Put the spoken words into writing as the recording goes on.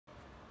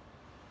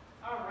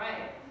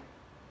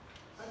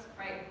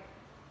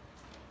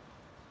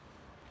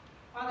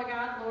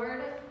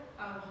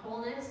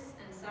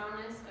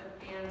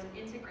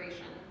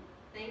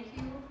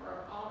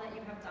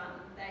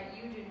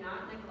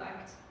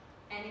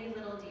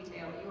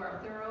are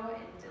a thorough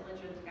and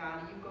diligent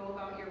God. You go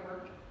about your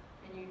work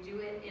and you do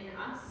it in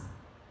us,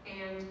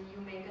 and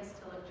you make us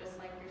to look just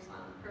like your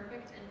Son,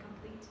 perfect and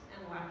complete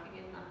and lacking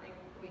in nothing.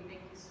 We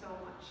thank you so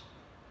much.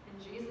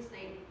 In Jesus'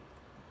 name.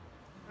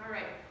 All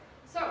right.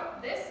 So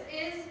this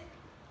is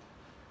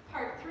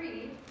part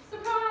 3,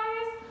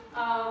 surprise,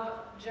 of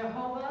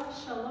Jehovah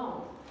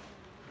Shalom,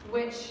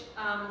 which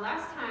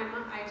last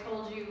time I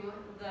told you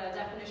the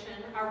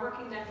definition, our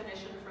working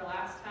definition for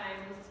last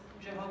time's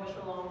Jehovah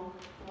Shalom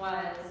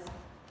was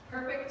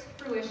perfect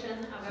fruition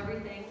of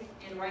everything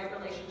in right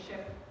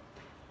relationship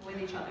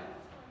with each other.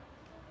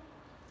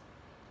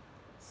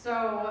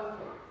 So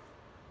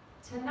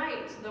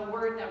tonight, the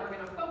word that we're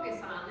going to focus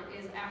on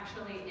is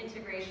actually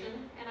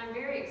integration, and I'm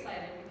very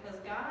excited because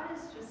God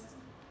is just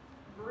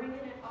bringing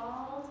it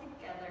all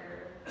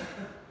together.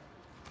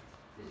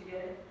 Did you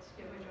get it?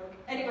 Did you get my joke?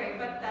 Anyway,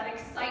 but that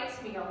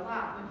excites me a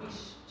lot when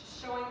he's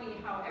showing me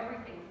how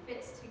everything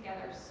fits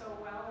together so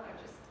well. I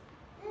just,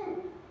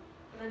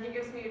 and then he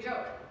gives me a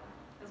joke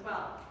as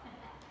well.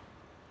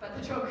 But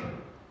the joke,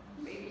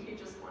 maybe he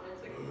just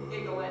wanted to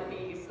giggle at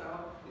me, so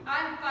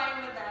I'm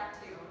fine with that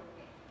too.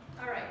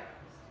 All right.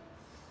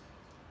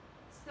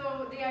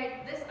 So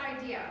this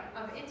idea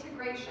of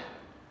integration,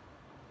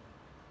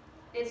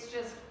 it's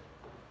just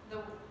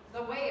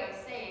the way of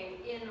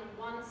saying in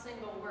one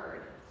single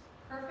word,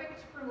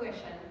 perfect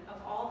fruition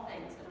of all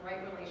things in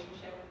right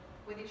relationship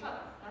with each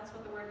other. That's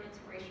what the word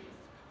integration is.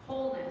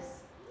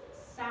 Wholeness,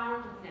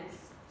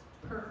 soundness,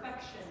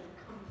 perfection,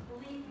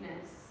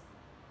 completeness.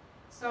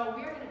 So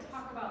we're going to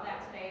talk about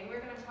that today.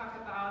 We're going to talk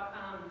about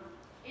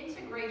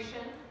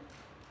integration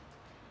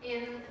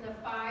in the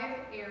 5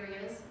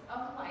 areas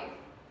of life.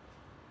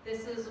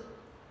 This is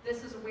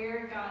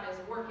where God is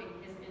working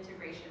his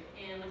integration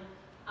in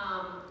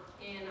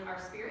our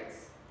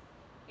spirits,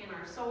 in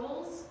our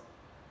souls,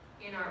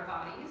 in our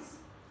bodies,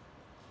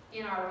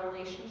 in our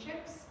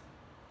relationships,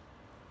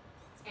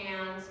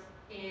 and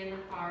in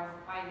our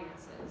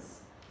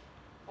finances,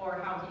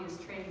 or how he is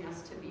training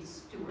us to be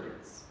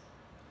stewards.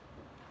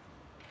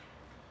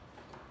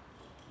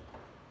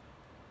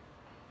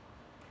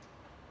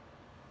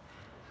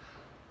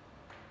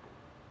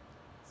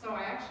 So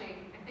I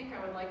think I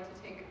would like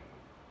to take,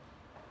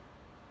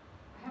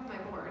 I have my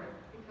board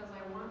because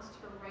I want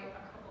to write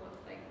a couple of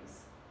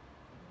things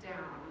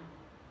down.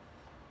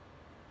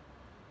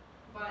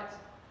 But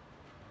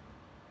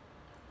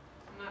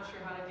I'm not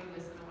sure how to do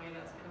this in a way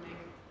that's going to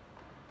make,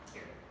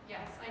 here,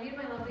 yes, I need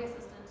my lovely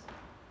assistant.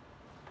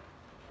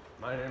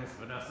 My name is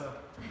Vanessa.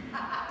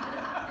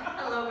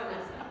 Hello,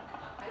 Vanessa.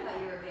 I thought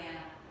you were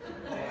Vanna.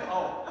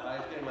 Oh, I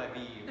was getting my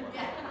VE one.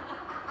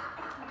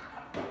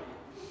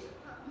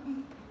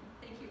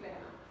 Thank you,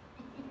 Vanna.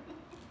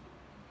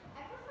 I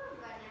prefer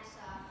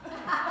Vanessa.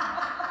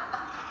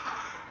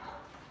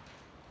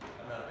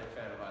 I'm not a big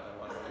fan of either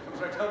one when it comes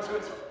right down to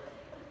it.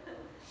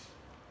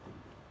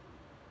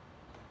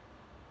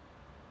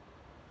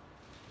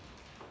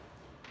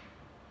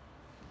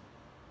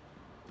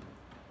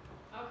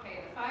 Okay,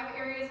 the 5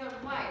 areas of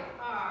life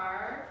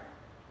are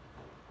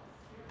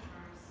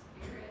our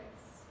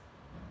spirits,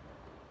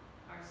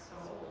 our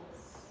souls,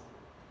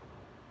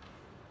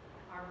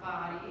 our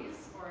bodies,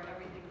 or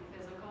everything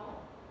physical,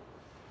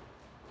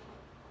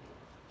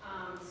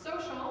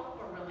 social,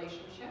 or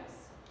relationships,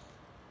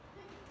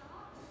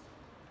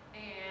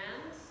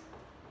 and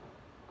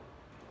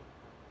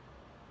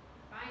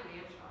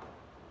financial.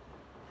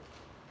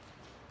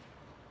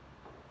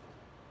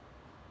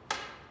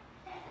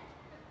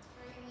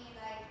 So you mean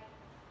like,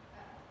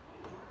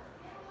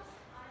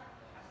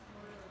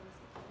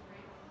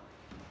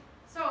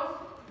 So,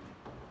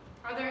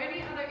 are there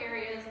any other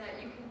areas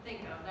that you can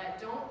think of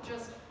that don't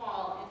just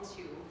fall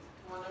into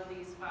one of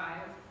these 5?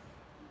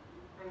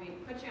 I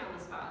mean, put you on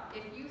the spot.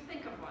 If you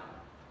think of one,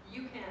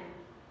 you can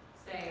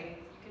say,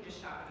 you can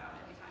just shout it out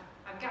anytime.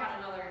 I've got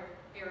another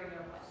area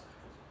of life.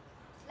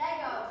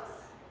 Legos.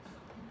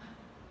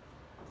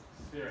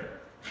 Spirit.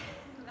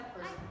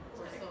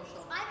 Or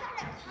social. I got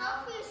a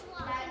coffee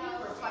swap.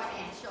 Or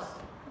financial.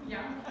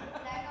 Yeah.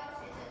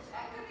 Legos is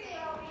everything.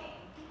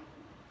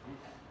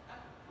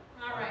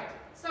 All right.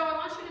 So I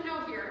want you to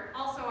know here,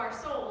 also our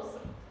souls,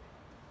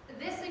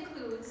 this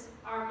includes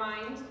our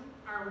mind,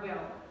 our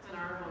will, and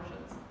our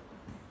emotions.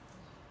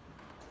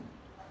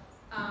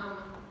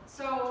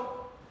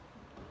 So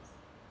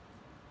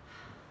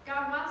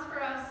God wants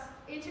for us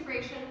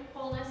integration,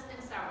 wholeness,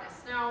 and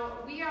soundness. Now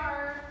we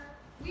are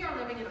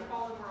living in a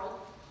fallen world,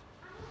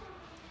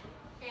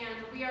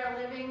 and we are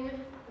living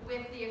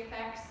with the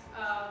effects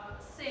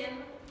of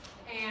sin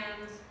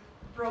and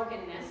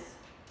brokenness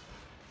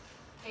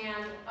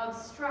and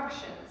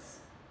obstructions.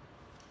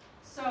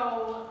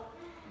 So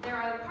there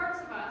are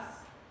parts of us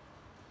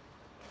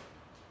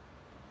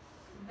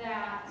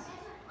that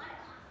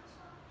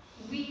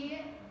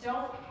we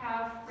don't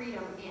have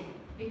freedom in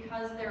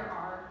because there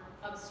are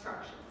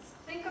obstructions.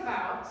 Think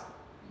about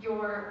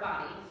your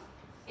body.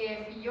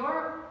 If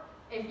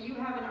you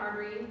have an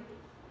artery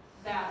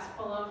that's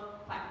full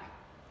of plaque,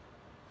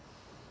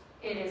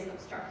 it is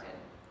obstructed.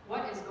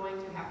 What is going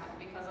to happen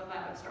because of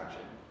that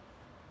obstruction?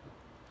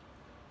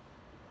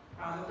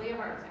 probably a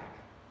heart attack.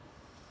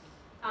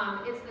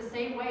 It's the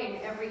same way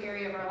in every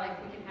area of our life.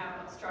 We can have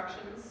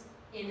obstructions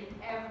in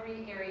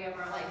every area of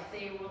our life.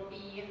 They will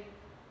be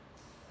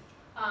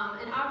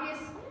an obvious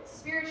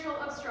spiritual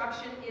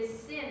obstruction is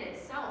sin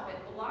itself.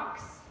 It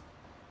blocks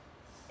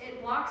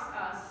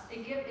us.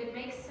 It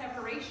makes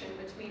separation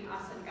between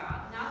us and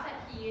God. Not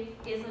that He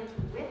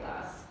isn't with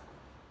us,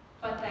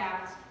 but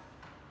that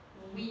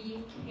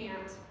we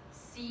can't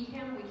see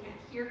Him, we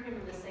can't hear Him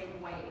in the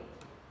same way.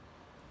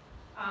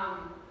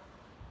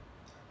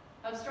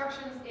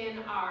 Obstructions in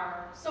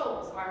our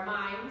souls, our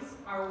minds,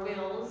 our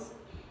wills,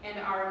 and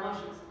our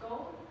emotions.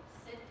 Go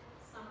sit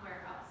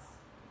somewhere else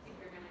if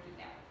you're going to do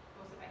that.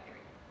 Go sit back there.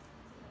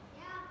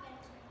 Yeah,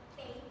 but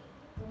baby.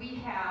 We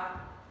have,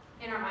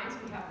 in our minds,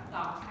 we have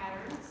thought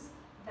patterns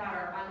that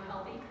are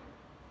unhealthy,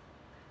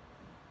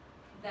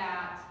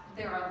 that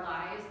there are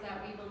lies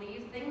that we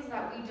believe, things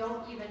that we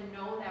don't even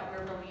know that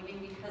we're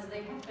believing because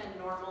they have been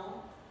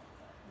normal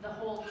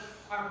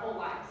our whole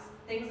lives.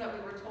 Things that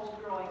we were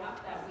told growing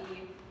up that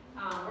we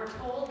we're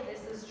told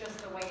this is just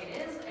the way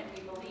it is, and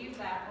we believe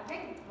that,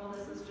 okay, well,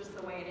 this is just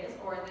the way it is,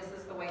 or this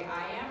is the way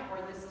I am, or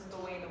this is the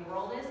way the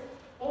world is,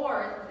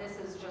 or this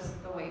is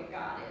just the way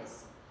God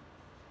is.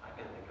 I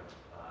can think of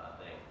a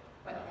thing,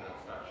 But, like an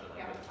obstruction, like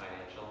yeah. with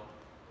financial.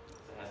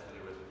 It has to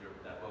do with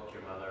that book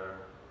your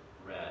mother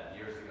read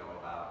years ago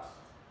about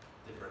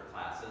different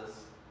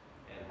classes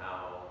and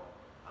how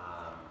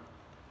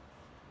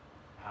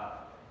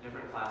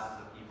different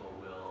classes of people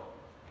will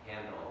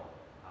handle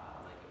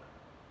like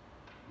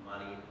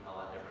money a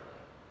lot differently.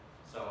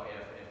 So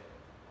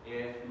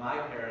if my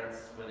parents,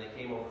 when they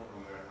came over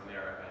from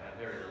America, had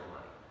very little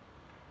money,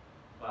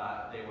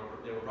 but they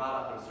were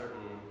brought up in a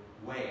certain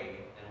way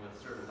and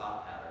with certain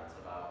thought patterns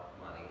about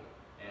money,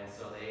 and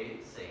so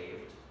they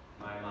saved.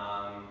 My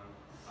mom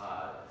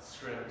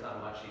scrimped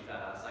on what she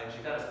fed us. I mean,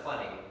 she fed us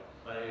plenty,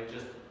 but it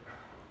just,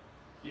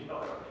 it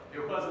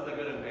wasn't the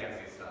good and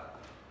fancy stuff,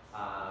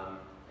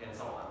 and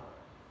so on.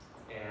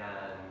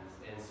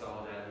 And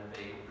so then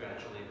they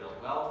gradually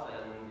built wealth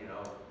and,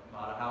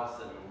 bought a house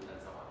and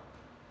so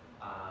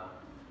on.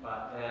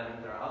 But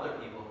then there are other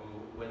people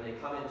who, when they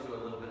come into a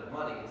little bit of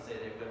money, say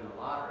they've won the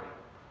lottery,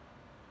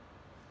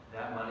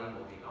 that money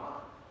will be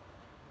gone.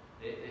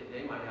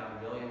 They might have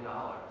 $1 million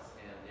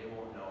and they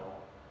won't know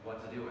what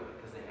to do with it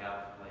because they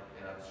have like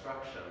an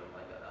obstruction,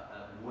 like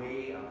a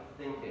way of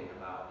thinking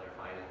about their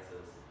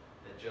finances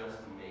that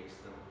just makes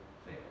them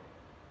fail.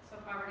 So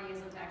poverty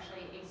isn't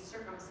actually a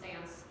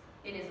circumstance,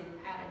 it is an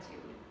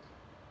attitude.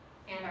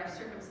 And our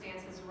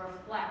circumstances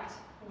reflect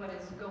what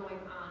is going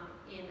on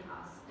in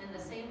us. And the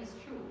same is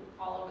true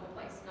all over the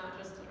place, not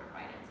just in our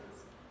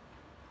finances.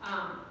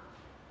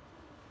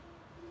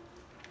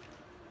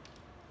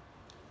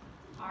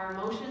 Our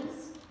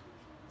emotions,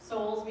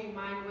 souls being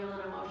mind, will,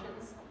 and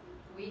emotions.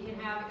 We can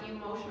have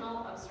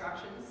emotional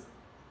obstructions,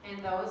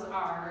 and those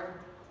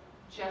are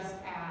just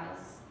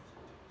as,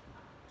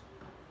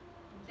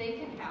 they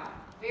can have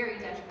very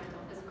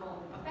detrimental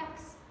physical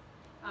effects.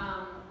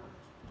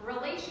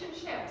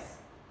 Relationships.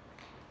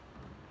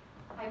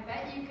 I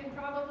bet you can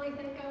probably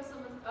think of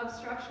some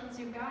obstructions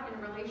you've got in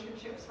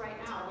relationships right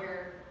now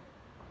where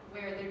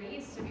there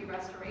needs to be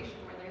restoration,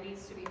 where there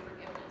needs to be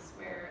forgiveness,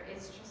 where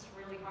it's just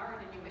really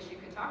hard and you wish you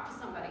could talk to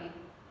somebody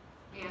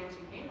and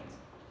you can't.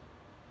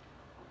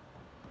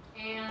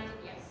 And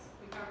yes,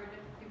 we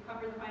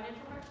covered the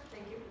financial part.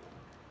 Thank you.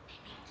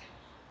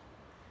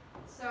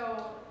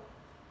 So,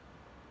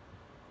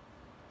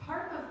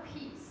 part of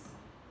peace,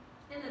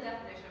 in the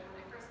definition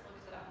when I first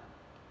looked it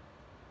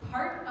up,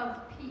 part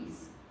of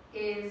peace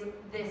is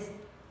this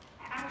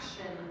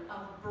action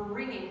of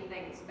bringing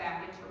things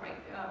back into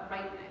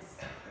rightness.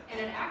 And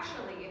it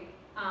actually,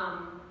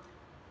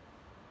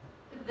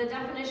 the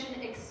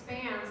definition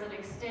expands and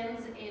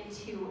extends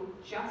into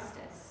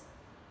justice.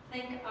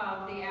 Think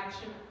of the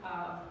action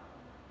of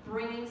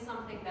bringing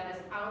something that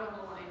is out of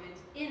alignment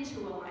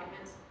into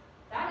alignment.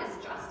 That is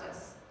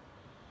justice.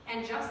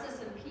 And justice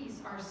and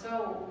peace are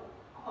so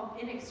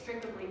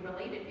inextricably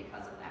related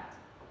because of that.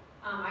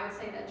 I would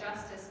say that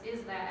justice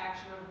is that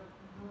action of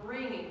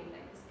bringing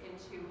things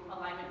into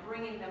alignment,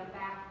 bringing them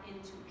back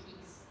into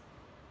peace.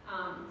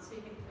 So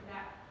you think of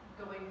that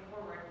going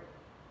forward.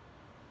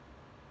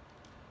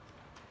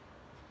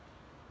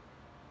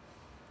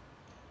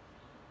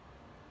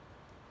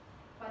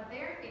 But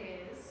there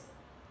is,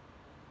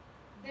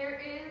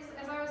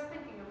 as I was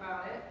thinking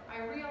about it,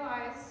 I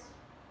realized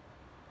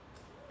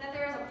that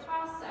there is a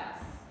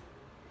process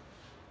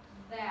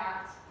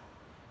that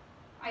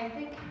I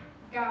think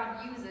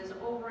God uses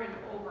over and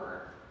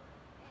over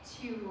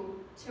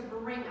to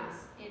bring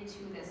us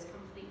into this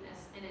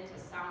completeness and into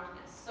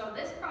soundness. So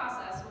this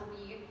process will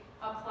be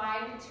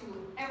applied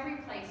to every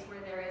place where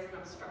there is an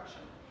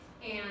obstruction.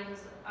 And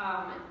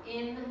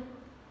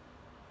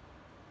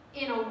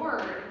in a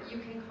word, you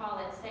can call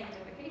it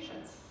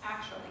sanctification,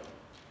 actually.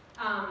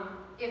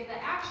 If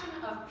the action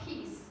of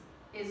peace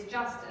is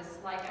justice,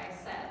 like I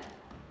said,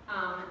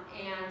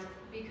 and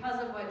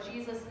because of what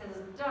Jesus has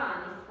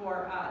done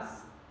for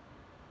us,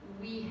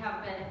 we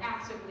have been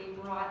actively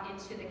brought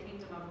into the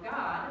kingdom of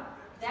God.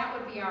 That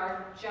would be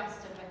our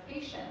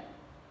justification.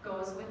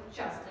 Goes with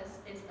justice.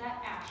 It's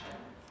that action.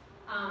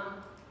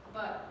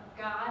 But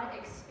God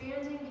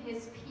expanding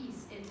his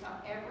peace into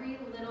every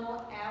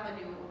little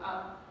avenue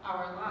of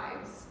our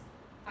lives,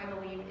 I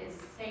believe, is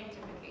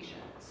sanctification.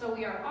 So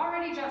we are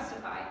already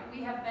justified.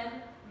 We have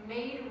been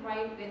made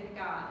right with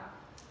God.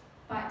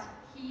 But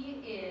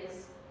he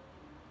is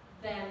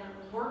then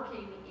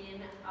working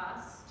in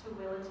us to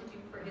will and to do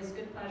for his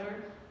good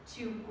pleasure,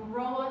 to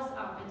grow us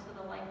up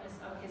into the likeness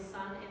of his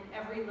Son in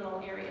every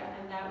little area,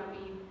 and that would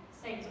be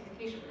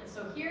sanctification. And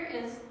so here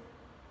is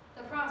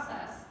the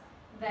process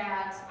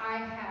that I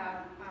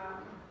have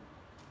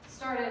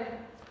started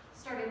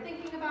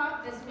thinking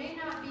about. This may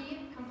not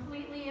be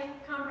completely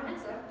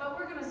comprehensive, but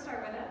we're going to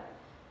start with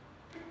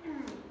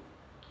it.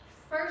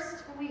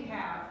 First, we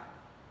have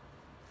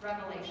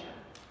revelation.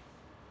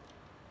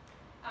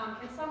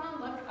 Can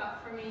someone look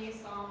up for me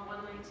Psalm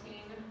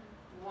 119,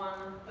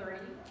 130?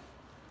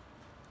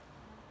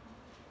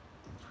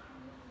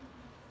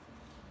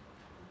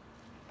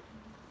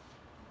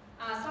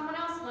 Someone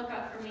else look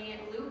up for me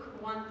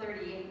Luke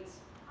 138.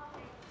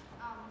 Okay,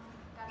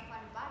 gotta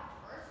find a Bible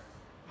first.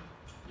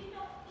 You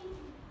don't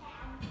even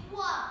have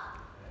one.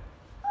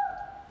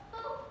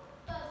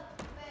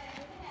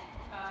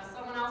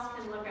 Someone else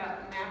can look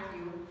up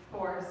Matthew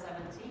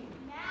 4:17.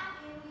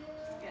 Matthew.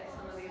 Just get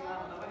some of these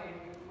out of the way and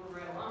move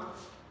right along.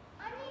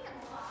 I need a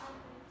Bible.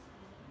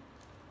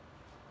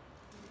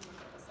 Look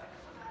at the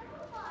second one here.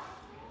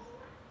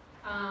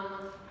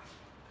 Bible.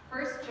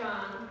 1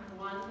 John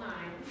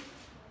 1:9.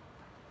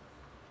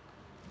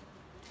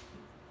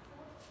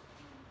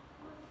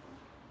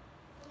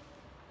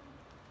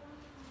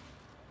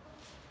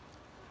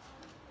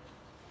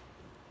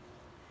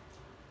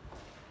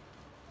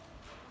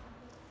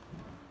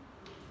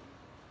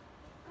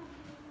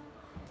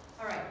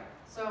 All right,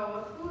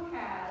 so who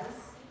has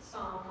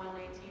Psalm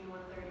 119,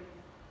 130?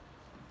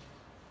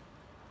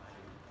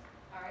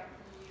 All right,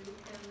 you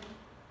can.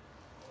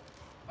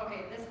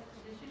 Okay, did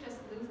you just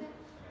lose it?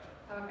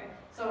 Okay,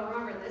 so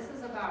remember, this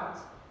is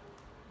about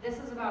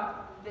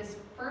this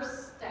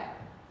first step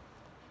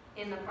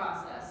in the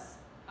process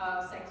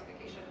of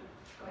sanctification.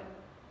 Go ahead.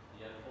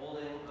 The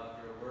unfolding of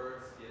your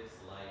words gives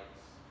light.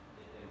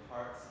 It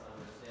imparts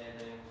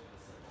understanding to the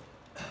simple.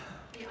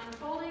 The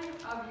unfolding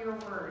of your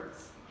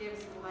words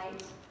gives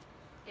light.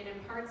 It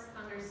imparts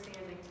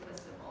understanding to the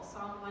simple.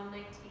 Psalm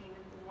 119,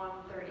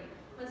 130.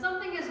 When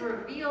something is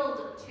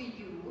revealed to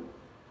you,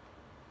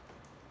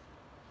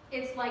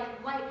 it's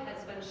like light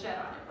has been shed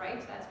on it,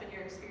 right? That's been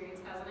your experience,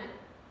 hasn't it?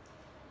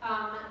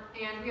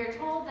 And we are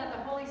told that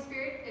the Holy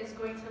Spirit is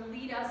going to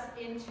lead us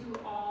into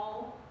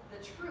all the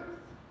truth.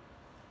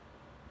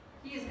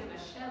 He is going to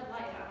shed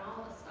light on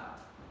all the stuff.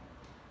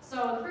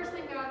 So the first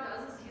thing God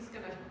does is he's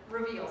going to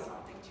reveal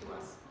something to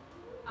us.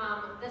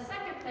 The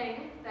second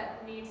thing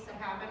that needs to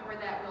happen, or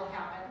that will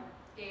happen,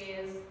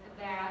 is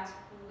that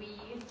we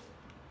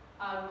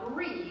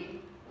agree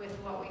with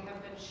what we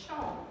have been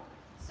shown.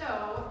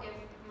 So if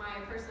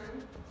my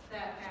person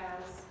that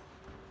has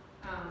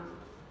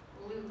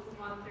Luke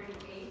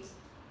 138,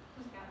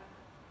 who's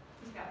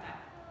got that?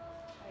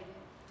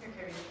 Here,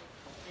 Carrie.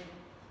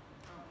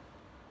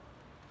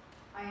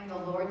 I am the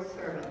Lord's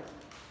servant.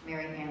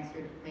 Mary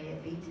answered, may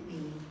it be to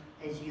me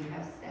as you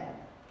have said.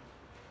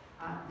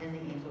 Then the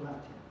angel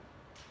left her.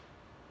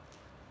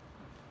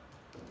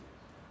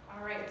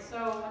 All right,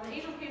 so when the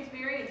angel came to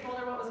Mary and told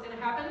her what was going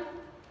to happen,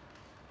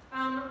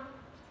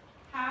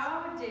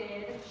 how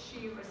did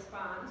she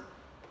respond?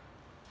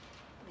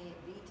 May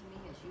it be to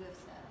me as you have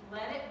said.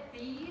 Let it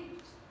be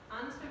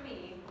unto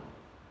me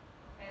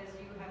as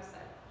you have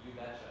said. You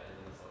betcha,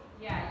 isn't so?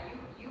 Yeah,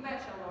 you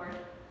betcha, Lord.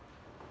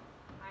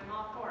 I'm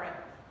all for it,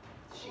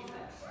 she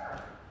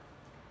said.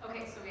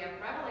 Okay, so we have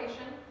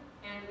revelation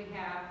and we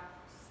have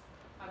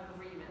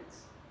agreement.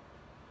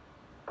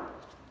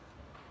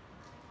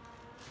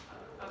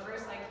 A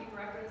verse I keep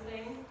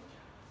referencing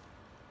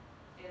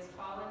is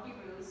Paul in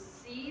Hebrews.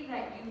 See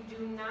that you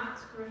do not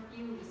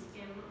refuse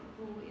him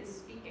who is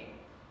speaking.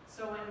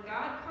 So when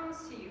God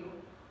comes to you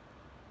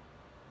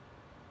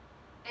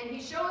and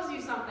he shows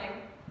you something,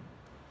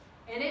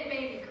 and it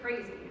may be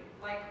crazy,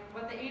 like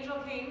what the angel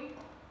came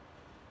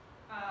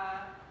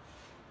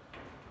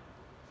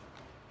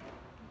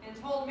and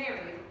told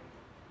Mary,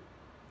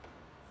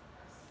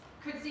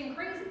 could seem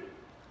crazy.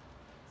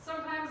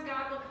 Sometimes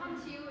God will come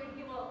to you and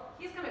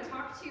he's going to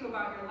talk to you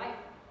about your life,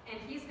 and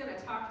he's going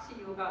to talk to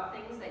you about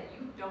things that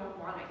you don't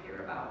want to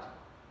hear about.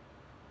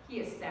 He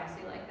is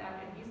sassy like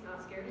that, and he's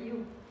not scared of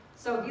you.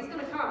 So he's going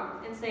to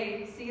come and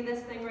say, see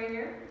this thing right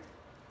here?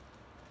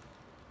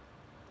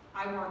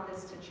 I want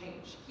this to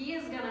change. He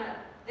is going to,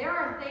 there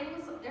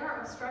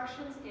are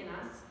obstructions in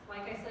us,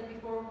 like I said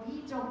before,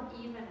 we don't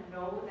even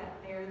know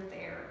that they're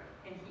there,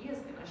 and he is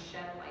going to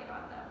shed light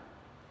on them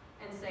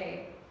and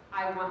say,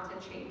 I want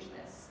to change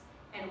this.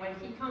 And when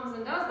he comes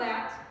and does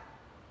that,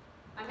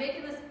 I'm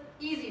making this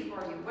easy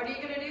for you. What are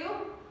you going to do?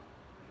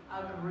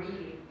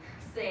 Agree.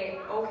 Say,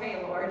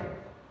 okay, Lord.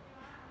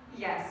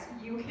 Yes,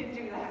 you can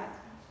do that.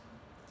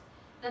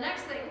 The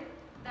next thing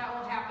that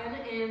will happen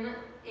in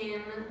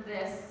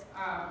this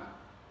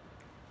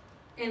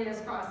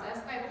process,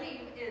 I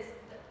believe, is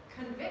the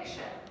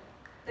conviction.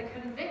 The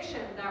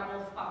conviction that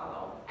will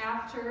follow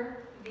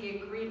after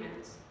the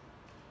agreement.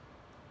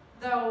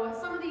 Though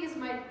some of these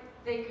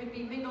they could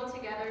be mingled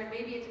together, and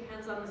maybe it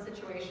depends on the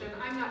situation.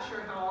 I'm not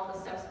sure how all the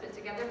steps fit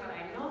together, but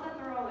I know that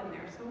they're all in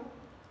there, so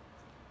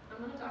I'm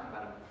going to talk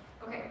about them.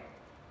 Okay,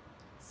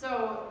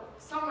 so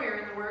somewhere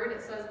in the Word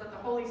it says that the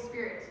Holy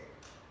Spirit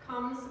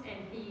comes and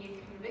He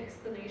convicts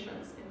the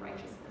nations in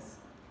righteousness.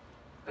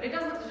 But He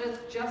doesn't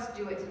just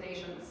do it to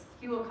nations.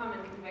 He will come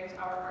and convict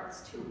our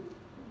hearts too.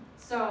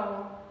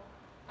 So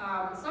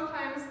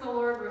sometimes the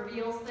Lord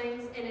reveals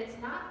things, and it's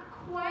not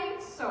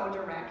quite so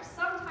direct.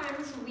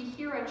 Sometimes we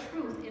hear a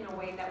truth in a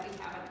way that we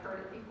haven't heard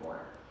it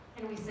before.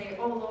 And we say,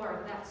 oh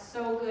Lord, that's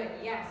so good.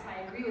 Yes, I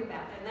agree with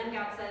that. And then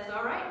God says,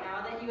 all right,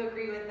 now that you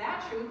agree with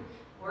that truth,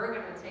 we're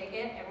going to take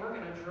it and we're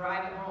going to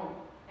drive it home.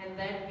 And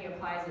then He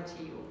applies it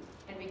to you.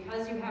 And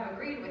because you have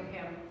agreed with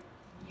Him,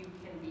 you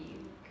can be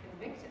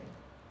convicted.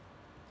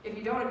 If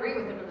you don't agree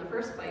with Him in the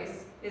first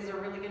place, is there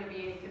really going to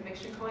be any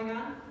conviction going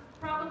on?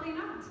 Probably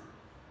not.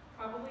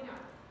 Probably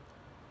not.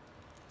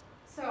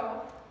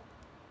 So,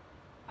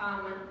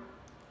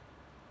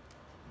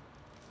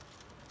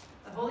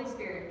 the Holy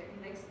Spirit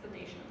convicts the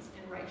nations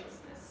in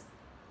righteousness.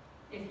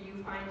 If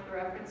you find the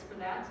reference for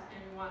that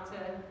and want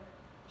to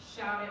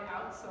shout it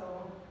out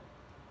so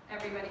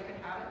everybody could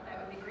have it, that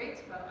would be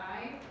great, but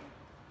I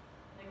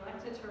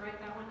neglected to write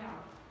that one down.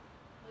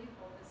 Will you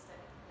hold this stick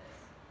for this?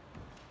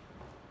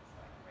 So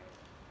I can write it.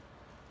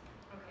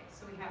 Okay,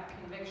 so we have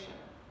conviction.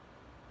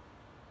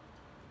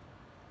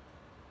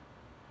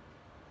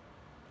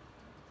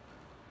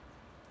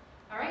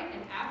 All right,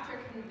 and after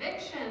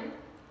conviction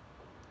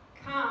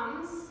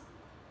comes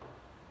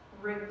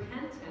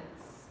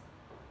repentance.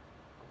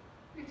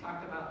 We've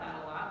talked about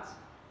that a lot.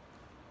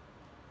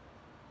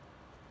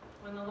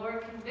 When the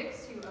Lord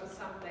convicts you of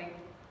something,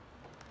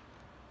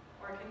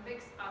 or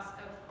convicts us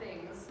of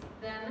things,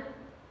 then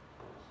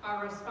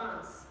our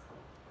response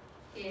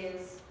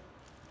is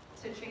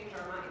to change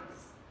our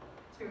minds,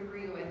 to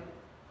agree with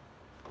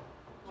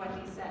what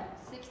He said.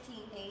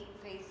 16:8,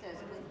 faith says,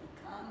 when He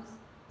comes,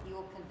 He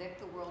will convict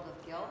the world of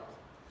guilt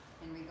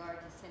in regard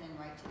to sin and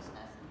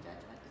righteousness and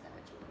judgment. Is that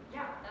what you were?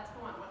 Yeah, that's the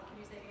one. What can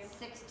you say again?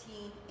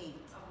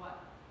 16:8. Of what?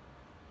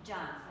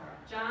 John, sorry.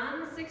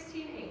 John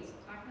 16:8.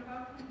 Talking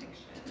about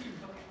conviction.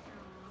 Okay.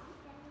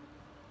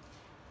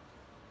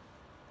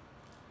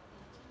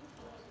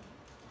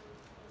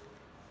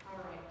 All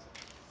right.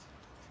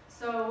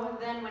 So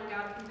then when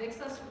God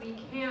convicts us, we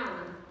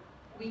can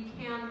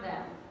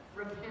then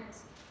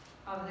repent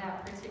of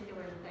that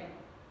particular thing.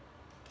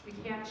 We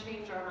can't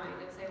change our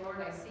mind and say,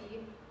 Lord, I see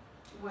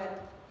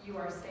what you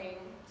are saying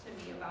to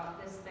me about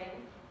this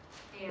thing,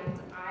 and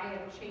I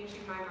am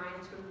changing my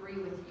mind to agree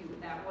with you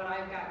that what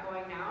I've got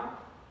going now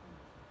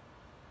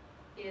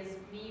is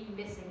me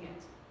missing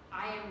it.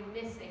 I am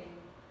missing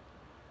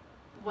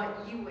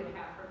what you would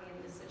have for me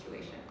in this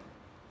situation.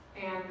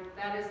 And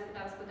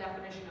that's the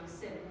definition of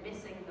sin,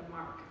 missing the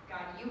mark.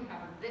 God, you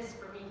have this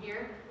for me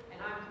here,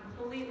 and I'm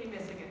completely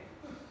missing it.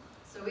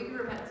 So we can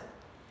repent.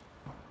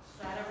 Does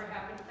that ever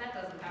happen? That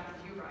doesn't happen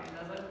to you, Brian,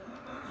 does it?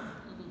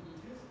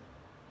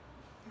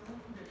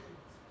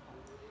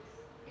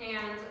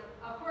 And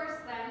of course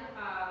then,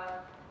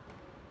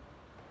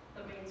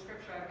 the main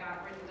scripture I've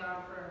got written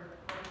down for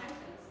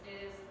repentance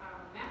is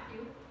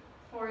Matthew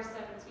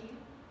 4:17.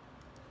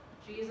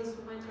 Jesus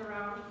went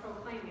around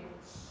proclaiming,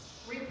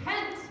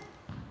 repent,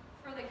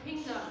 for the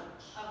kingdom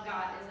of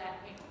God is at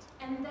hand.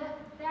 And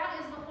that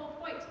is the whole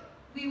point.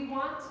 We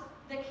want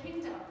the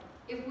kingdom.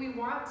 If we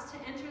want to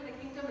enter the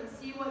kingdom and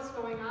see what's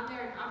going on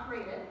there and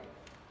operate it,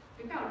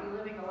 we've got to be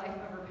living a life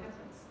of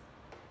repentance.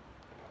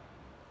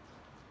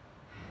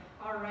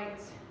 All right,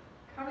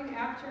 coming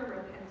after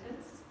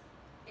repentance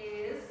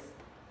is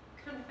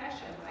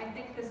confession. I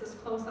think this is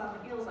close on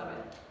the heels of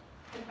it.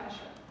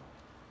 Confession.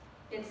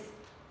 It's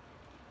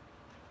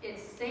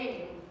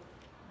saying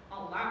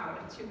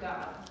aloud to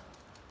God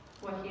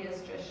what He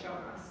has just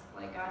shown us.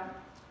 Like, God,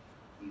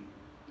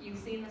 you've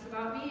seen this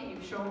about me, and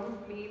you've shown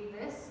me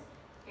this,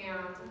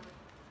 and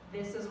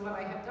this is what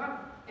I have done,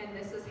 and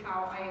this is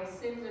how I have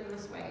sinned in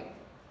this way.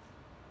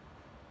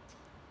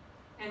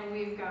 And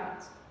we've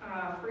got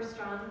 1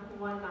 John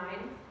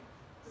 1:9.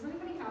 Does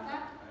anybody have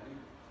that?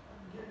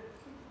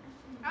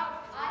 Oh,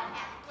 I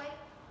have. Wait.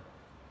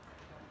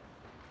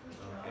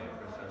 Okay,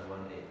 1 John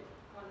 1:8.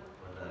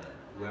 1:9.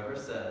 Whoever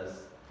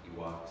says he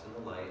walks in the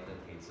light and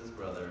hates his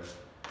brother is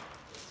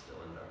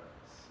still in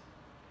darkness.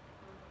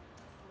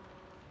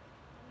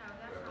 No,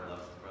 that's Whoever not.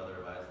 loves his brother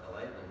abides in the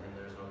light, and in him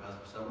there is no cause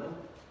for stumbling.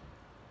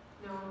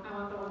 No, I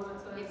want the one that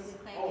If says. we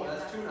claim Oh, we have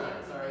that's not 2:9.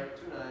 sinned, Sorry, we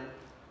 2:9.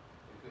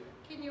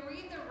 Can you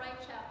read the right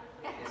chapter,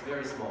 please? It's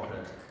very small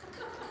print.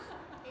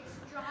 It's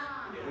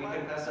John. If we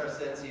confess our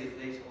sins, he is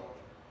faithful.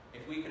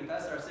 If we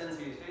confess our sins,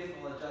 he is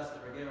faithful and just to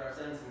forgive our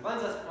sins and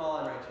cleanse us from all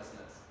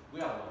unrighteousness.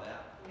 We all know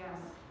that.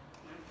 Yes.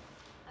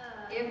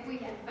 If we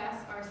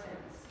confess our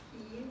sins,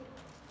 He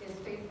is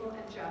faithful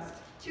and just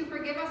to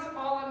forgive us of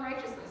all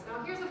unrighteousness.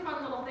 Now here's a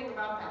fun little thing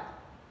about that.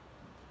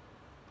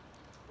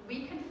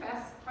 We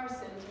confess our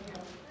sin to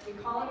him. We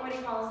call it what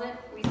he calls it.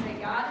 We say,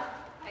 God,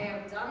 I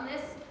have done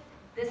this.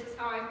 This is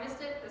how I've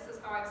missed it. This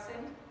is how I've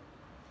sinned.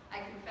 I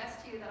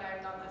confess to you that I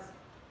have done this.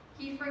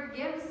 He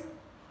forgives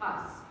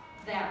us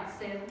that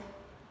sin,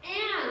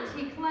 and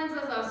he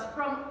cleanses us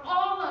from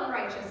all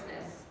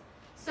unrighteousness.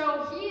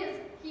 So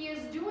he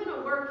is doing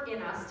a work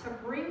in us to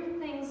bring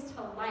things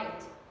to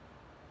light.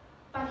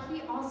 But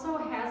he also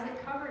has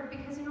it covered,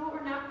 because you know what,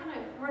 we're not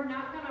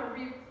gonna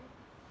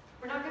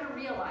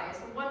realize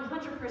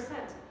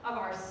 100% of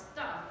our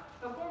stuff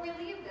before we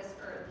leave this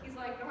earth. He's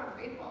like, no, I'm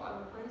faithful. I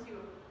will cleanse you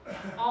of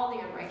all the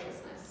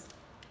unrighteousness.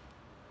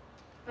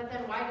 But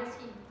then why does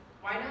he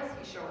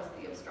show us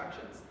the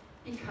obstructions?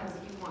 Because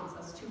he wants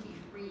us to be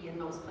free in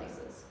those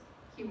places.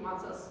 He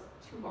wants us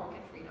to walk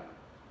in freedom.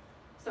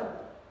 So,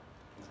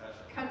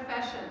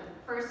 confession.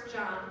 1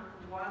 John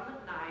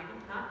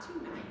 1:9, not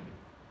 2:9.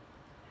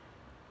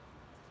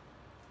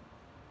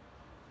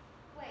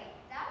 Wait,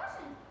 that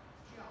wasn't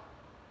John.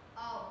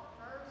 Oh,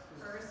 first.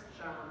 1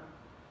 John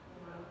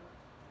 1:9.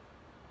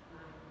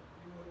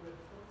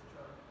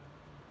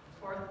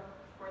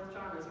 Fourth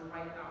John is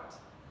right out.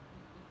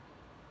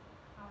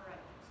 All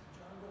right.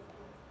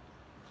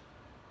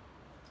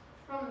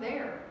 From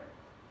there,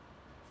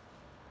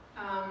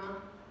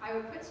 I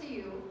would put to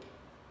you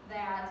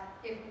that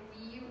if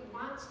we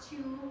want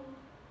to,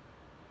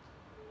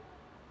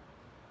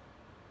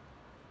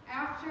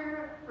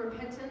 after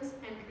repentance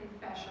and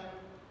confession,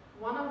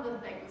 one of the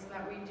things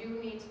that we do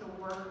need to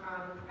work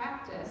on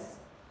practice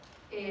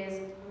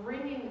is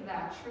bringing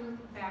that truth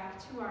back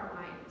to our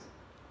mind.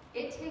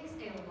 It takes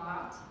a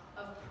lot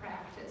of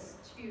practice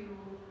to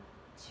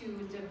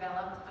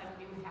develop a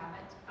new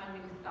habit, a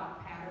new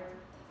thought pattern,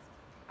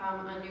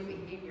 a new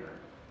behavior.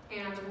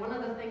 And one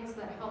of the things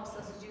that helps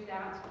us do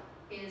that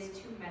is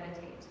to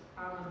meditate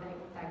on the thing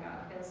that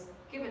God has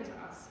given to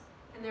us.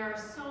 And there are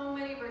so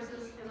many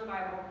verses in the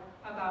Bible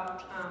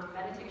about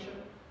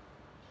meditation.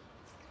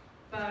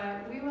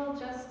 But we will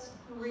just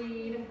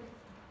read,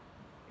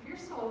 if you're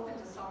so open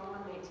to Psalm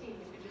 119,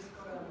 you could just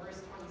go to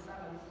verse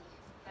 27.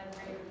 That's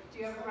great. Do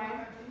you have it,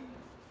 Ryan?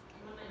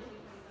 119,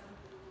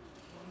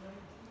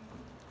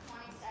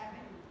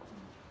 27.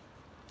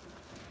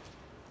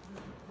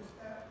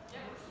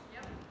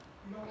 Yep.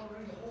 You don't want to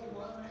read the whole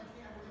one, I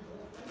can't read the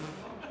whole thing.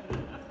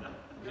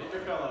 Get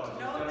your pillows. He's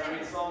No, going to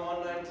read thanks. Psalm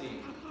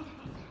 119.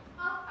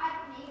 Oh, I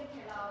need a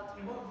pillow.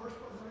 And what verse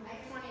was it? I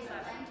 27.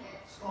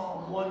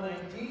 Psalm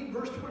 119,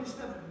 verse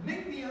 27.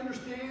 Make me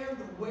understand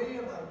the way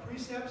of thy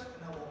precepts,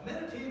 and I will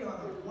meditate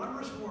on thy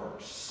wondrous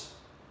works.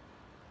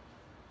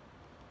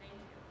 Thank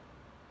you.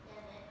 Did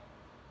it.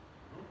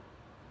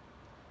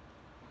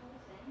 Whole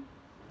thing.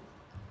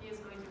 He is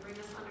going to bring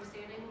us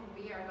understanding.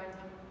 We are going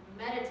to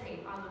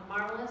meditate on the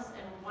marvelous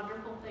and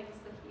wonderful things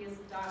that he has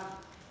done.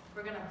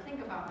 We're going to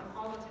think about them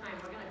all the time.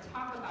 We're going to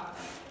talk about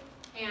them.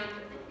 And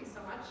thank you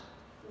so much.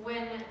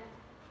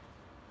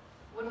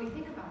 When we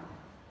think about them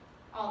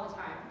all the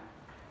time,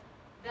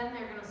 then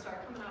they're going to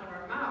start coming out of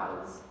our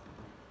mouths,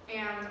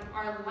 and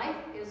our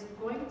life is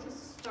going to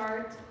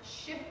start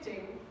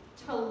shifting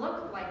to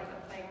look like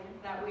the thing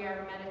that we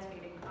are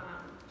meditating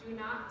on.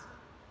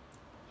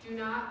 Do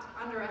not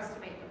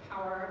underestimate the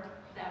power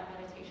that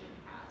meditation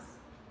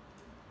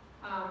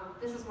has.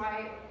 This is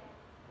why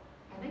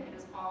I think it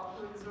is Paul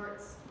who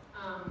exhorts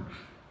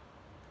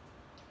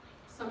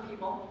some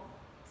people.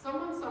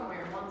 Someone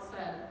somewhere once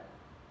said,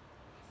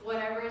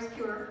 whatever is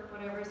pure,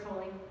 whatever is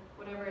holy,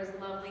 whatever is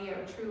lovely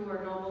or true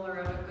or noble or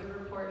of a good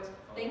report,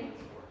 think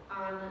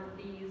on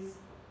these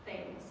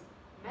things.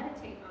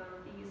 Meditate on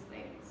these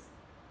things.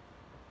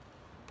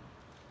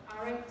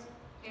 All right,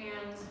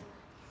 and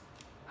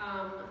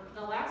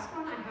the last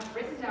one I have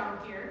written down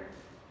here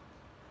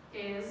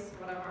is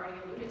what I've already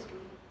alluded to.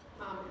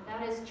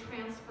 That is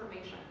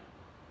transformation.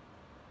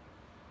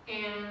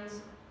 And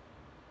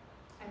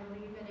I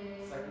believe it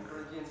is... 2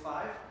 Corinthians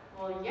 5?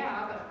 Well,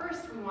 yeah, but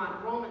first we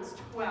want Romans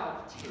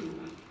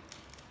 12:2.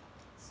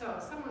 So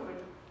if someone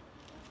would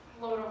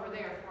float over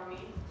there for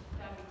me,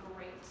 that'd be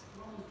great.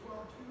 Romans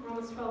 12:2.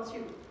 Romans 12:2.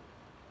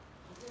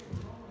 Okay,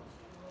 Romans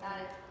 12. Got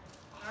it.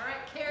 All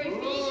right, Carrie,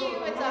 beat you.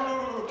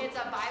 It's a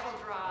Bible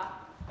draw.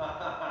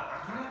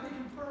 Can I be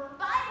confirmed?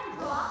 Bible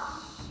draw.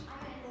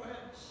 Go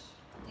ahead.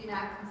 Do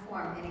not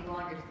conform any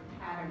longer to the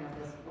pattern of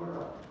this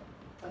world,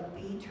 but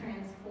be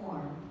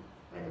transformed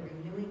by the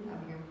renewing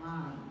of your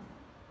mind.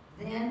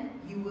 Then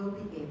you will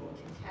be able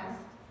to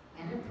test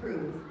and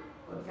approve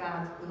what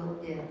God's will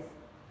is,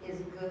 his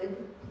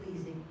good,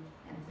 pleasing,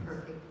 and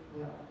perfect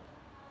will.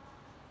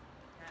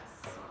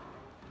 Yes.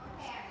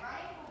 Okay, I'm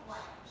ready for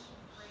what?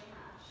 Pretty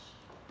much.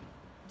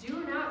 Do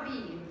not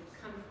be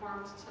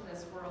conformed to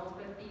this world,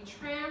 but be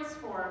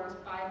transformed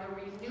by the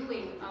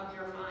renewing of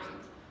your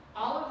mind.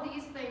 All of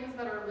these things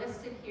that are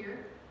listed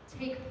here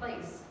take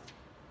place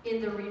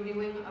in the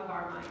renewing of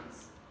our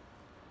minds.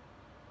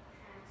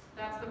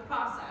 That's the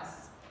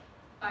process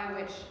by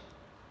which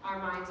our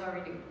minds are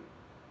renewed.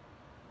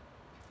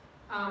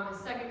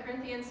 2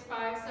 Corinthians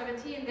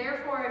 5:17,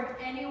 therefore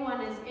if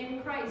anyone is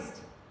in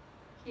Christ,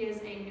 he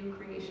is a new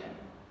creation.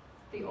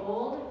 The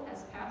old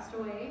has passed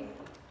away.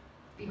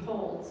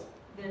 Behold,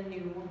 the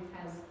new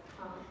has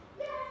come.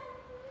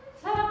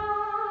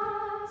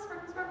 Ta-da!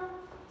 Sparkle, sparkle.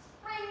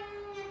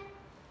 Spring.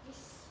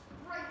 It's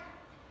spring.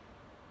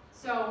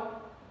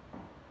 So,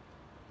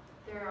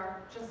 there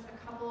are just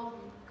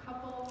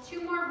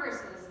two more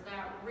verses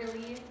that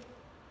really,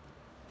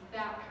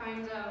 that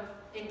kind of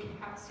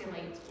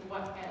encapsulate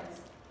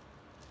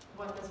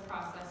what this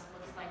process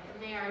looks like.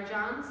 And they are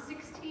John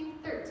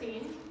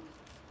 16:13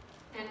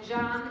 and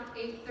John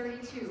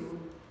 8:32.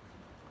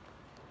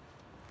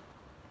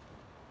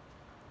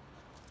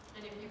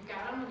 And if you've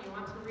got them and you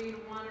want to read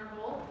one or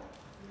both,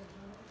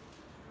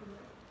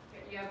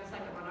 you have the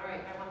second one. All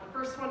right, I want the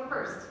first one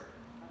first.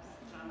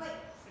 John Wait.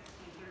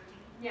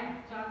 16:13. Yeah,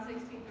 John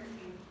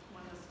 16:13.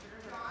 When the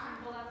Spirit of John.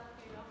 Pull that,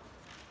 there you go.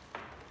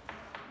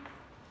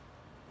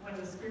 When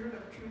the Spirit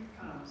of truth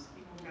comes,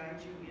 he will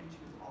guide you into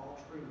all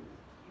truth.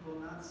 He will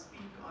not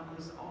speak on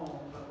his own,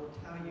 but will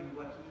tell you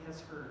what he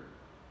has heard.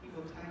 He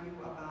will tell you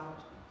about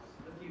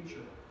the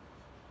future.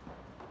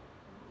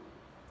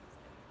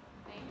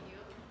 Thank you.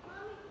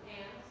 Mommy.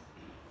 And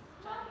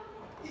John.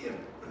 If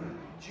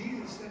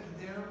Jesus said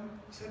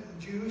to the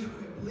Jews who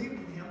had believed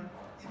in him,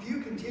 if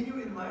you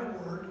continue in my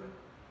word,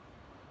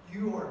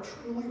 you are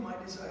truly my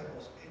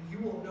disciples, and you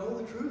will know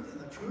the truth,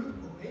 and the truth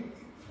will make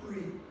you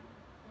free.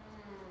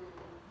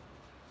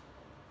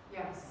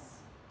 Yes.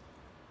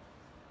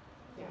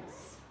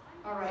 Yes.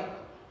 All right.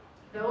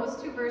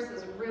 Those two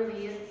verses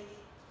really,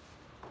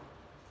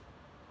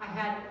 I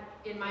had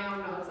in my own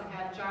notes, I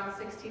had John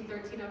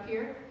 16:13 up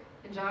here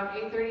and John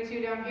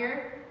 8:32 down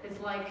here. It's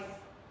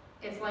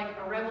like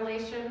a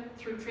revelation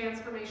through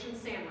transformation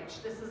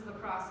sandwich. This is the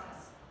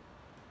process.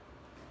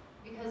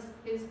 Because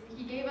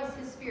he gave us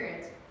his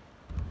Spirit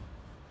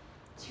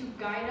to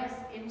guide us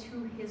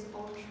into his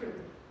own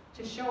truth,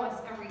 to show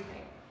us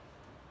everything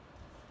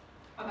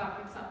about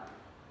himself.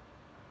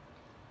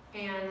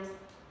 And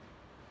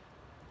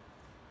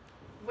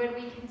when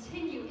we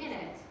continue in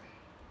it,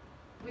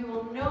 we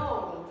will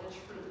know the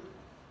truth.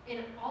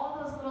 In all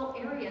those little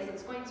areas,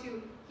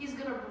 he's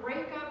going to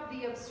break up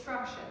the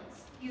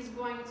obstructions. He's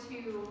going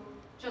to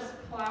just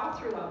plow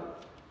through them.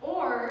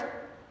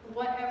 Or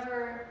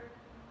whatever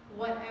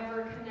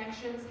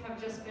connections have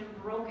just been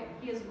broken,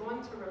 he is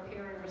going to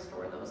repair and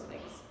restore those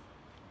things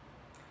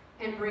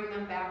and bring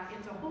them back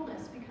into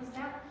wholeness, because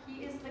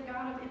he is the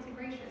God of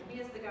integration. He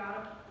is the God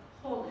of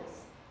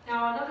wholeness.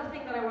 Now, another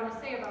thing that I want to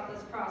say about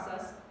this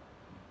process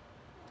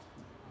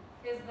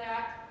is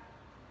that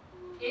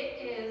it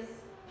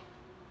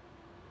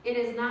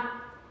is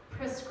not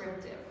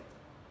prescriptive.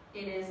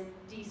 It is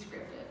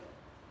descriptive.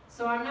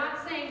 So I'm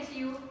not saying to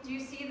you, do you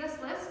see this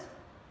list?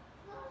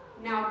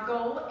 Now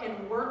go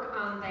and work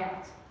on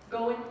that.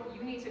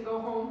 You need to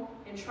go home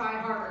and try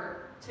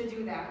harder to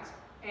do that.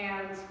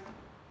 And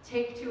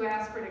take 2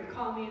 aspirin and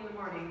call me in the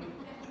morning.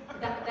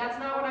 That's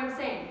not what I'm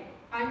saying.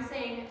 I'm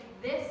saying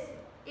this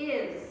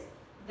is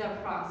the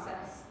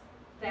process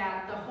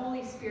that the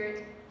Holy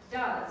Spirit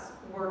does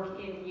work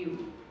in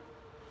you.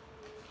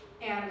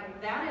 And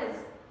that is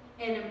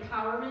an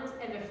empowerment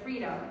and a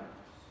freedom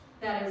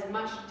that is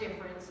much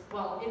different.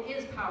 Well, it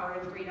is power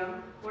and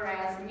freedom,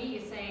 whereas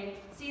me saying,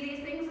 see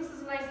these things, this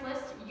is a nice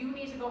list, you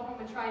need to go home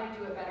and try to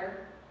do it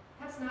better.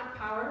 That's not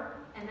power,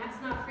 and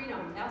that's not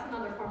freedom. That's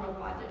another form of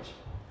bondage.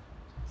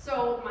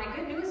 So my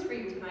good news for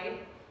you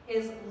tonight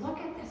is look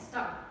at this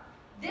stuff.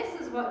 This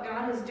is what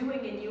God is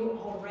doing in you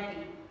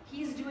already.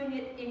 He's doing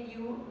it in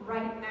you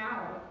right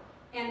now.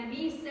 And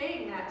me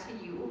saying that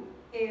to you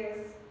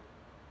is,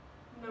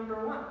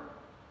 number 1,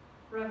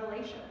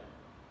 revelation.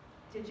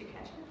 Did you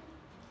catch it?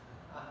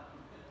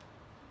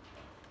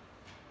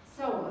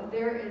 So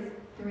there is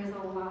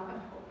a lot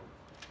of hope.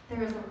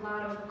 There is a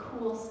lot of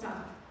cool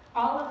stuff.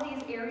 All of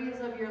these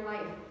areas of your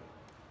life,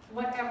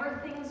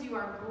 whatever things you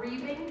are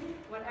grieving,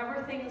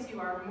 whatever things you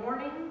are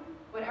mourning,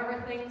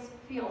 whatever things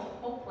feel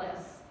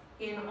hopeless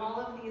in all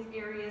of these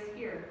areas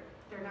here,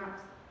 they're not,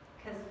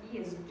 because he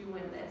is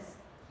doing this.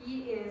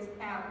 He is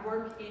at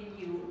work in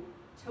you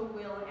to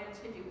will and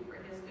to do for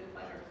his good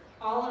pleasure.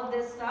 All of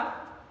this stuff,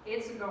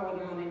 it's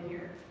going on in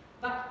here.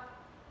 But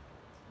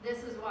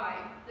this is why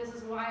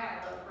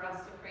I love for us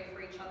to pray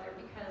for each other,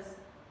 because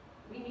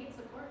we need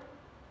support.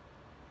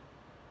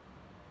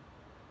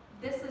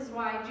 This is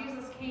why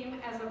Jesus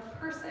came as a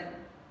person,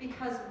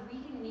 because we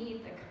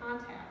need the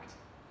contact.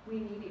 We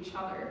need each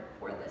other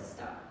for this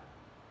stuff.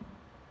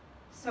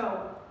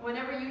 So,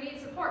 whenever you need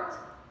support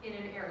in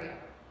an area,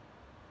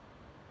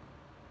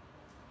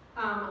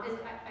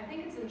 I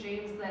think it's in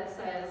James that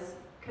says,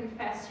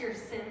 confess your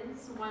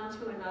sins one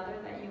to another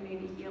that you may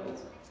be healed.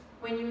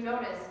 When you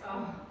notice,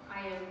 oh,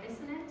 I am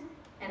missing it,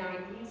 and I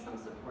need some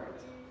support.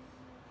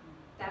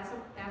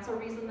 That's a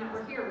reason that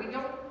we're here.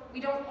 We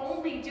don't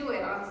only do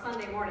it on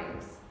Sunday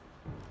mornings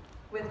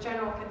with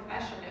general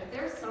confession. If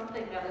there's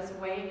something that is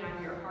weighing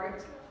on your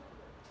heart,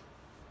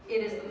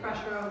 it is the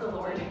pressure of the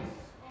Lord.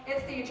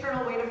 It's the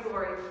eternal weight of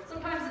glory.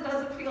 Sometimes it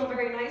doesn't feel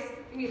very nice.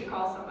 You need to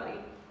call somebody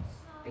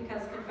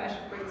because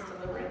confession brings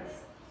deliverance.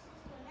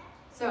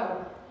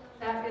 So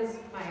that is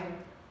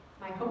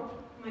my hope,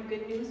 my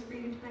good news for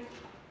you tonight.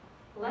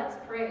 Let's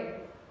pray.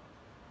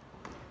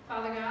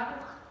 Father God,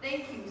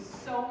 thank you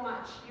so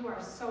much. You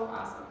are so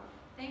awesome.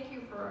 Thank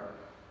you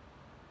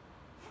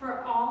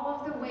for all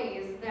of the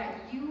ways that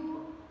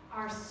you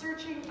are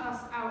searching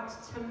us out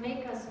to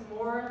make us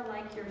more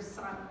like your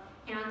Son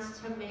and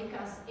to make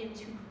us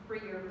into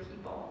freer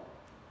people.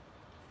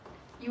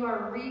 You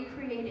are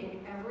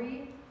recreating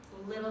every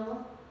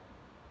little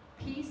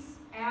piece,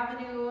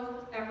 avenue,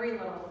 every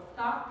little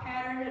thought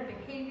pattern and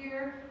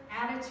behavior,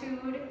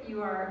 attitude.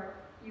 You are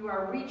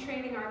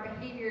retraining our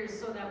behaviors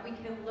so that we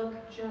can look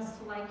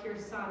just like your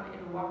Son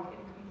and walk in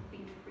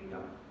complete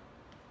freedom.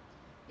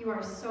 You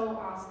are so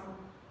awesome.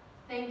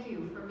 Thank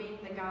you for being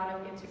the God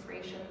of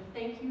integration.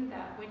 Thank you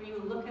that when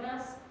you look at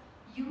us,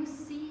 you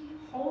see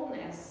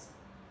wholeness.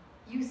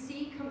 You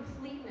see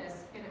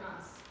completeness in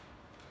us.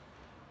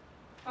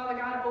 Father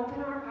God,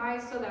 open our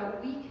eyes so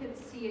that we can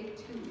see it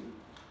too,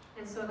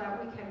 and so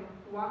that we can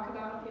walk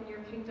about in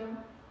your kingdom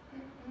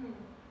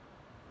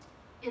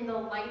in the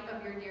light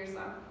of your dear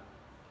Son,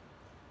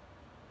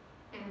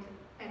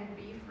 and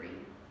be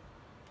free,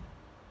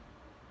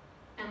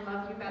 and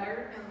love you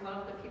better, and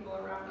love the people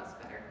around us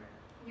better.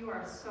 You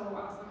are so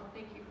awesome.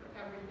 Thank you for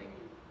everything.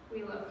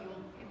 We love you.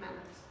 Amen.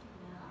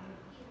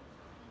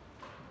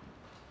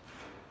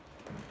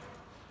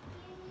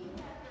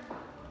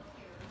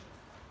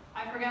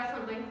 I forgot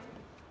something.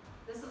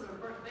 This is an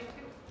important thing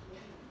too.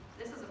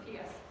 This is a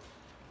PS.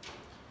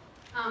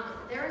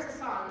 There is a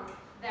song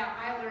that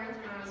I learned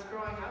when I was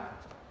growing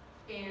up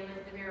in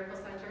the Miracle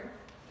Center.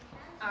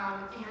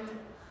 And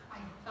I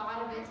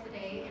thought of it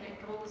today, and it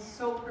goes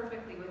so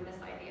perfectly with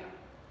this idea.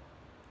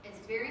 It's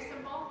very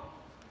simple,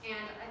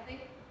 and I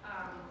think,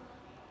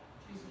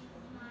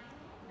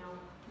 no,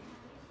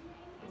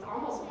 it's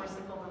almost more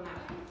simple than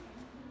that.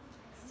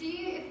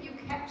 See if you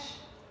catch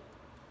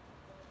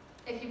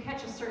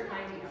a certain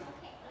idea.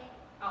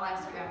 I'll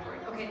ask you afterward.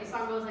 Okay, the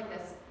song goes like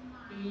this.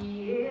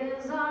 He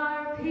is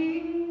our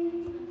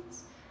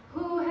peace,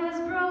 who has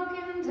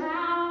broken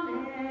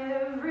down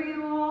every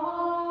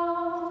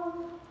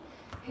wall.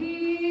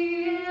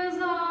 He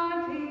is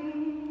our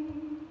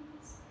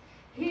peace.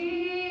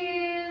 He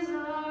is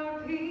our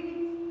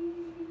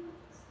peace.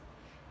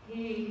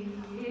 He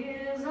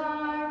is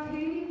our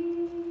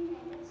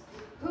peace,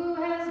 who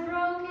has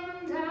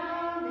broken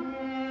down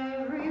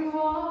every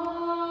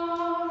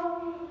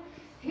wall.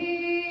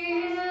 He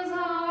is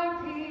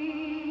our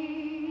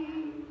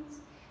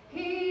peace. He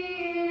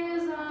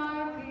is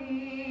our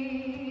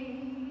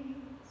peace.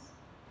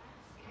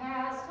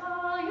 Cast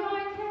all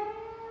your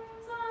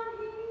cares on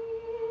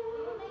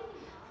him,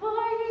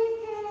 for he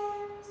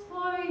cares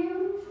for you.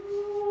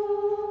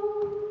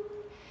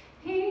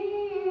 He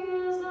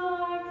is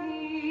our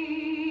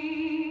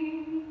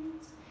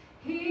peace.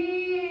 He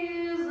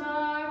is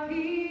our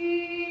peace.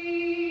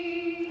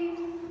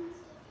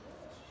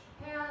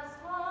 Cast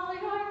all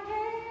your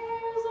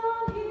cares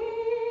on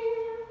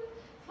him,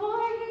 for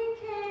he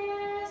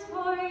cares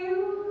for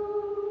you.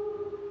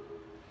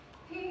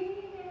 He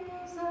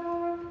is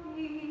our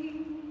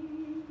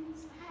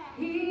peace.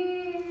 He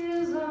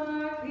is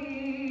our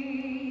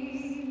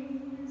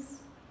peace.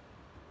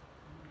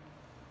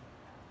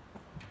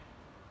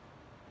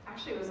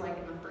 Actually, it was like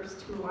in the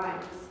first two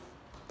lines.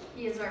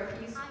 He is our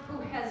peace, who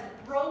has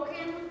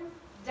broken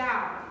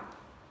down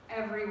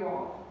every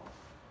wall.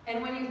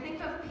 And when you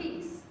think of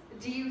peace,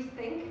 do you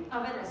think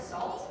of an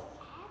assault?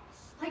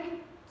 Like,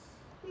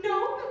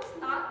 no, it's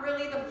not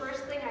really the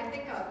first thing I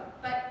think of.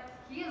 But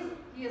he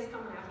is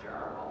coming after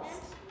our walls.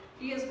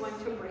 He is going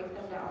to break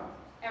them down,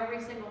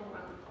 every single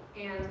one,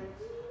 and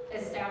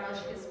establish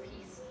his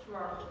peace through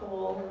our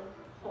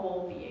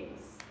whole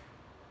beings.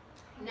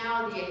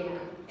 Now the amen.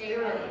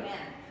 Amen.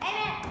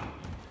 Amen.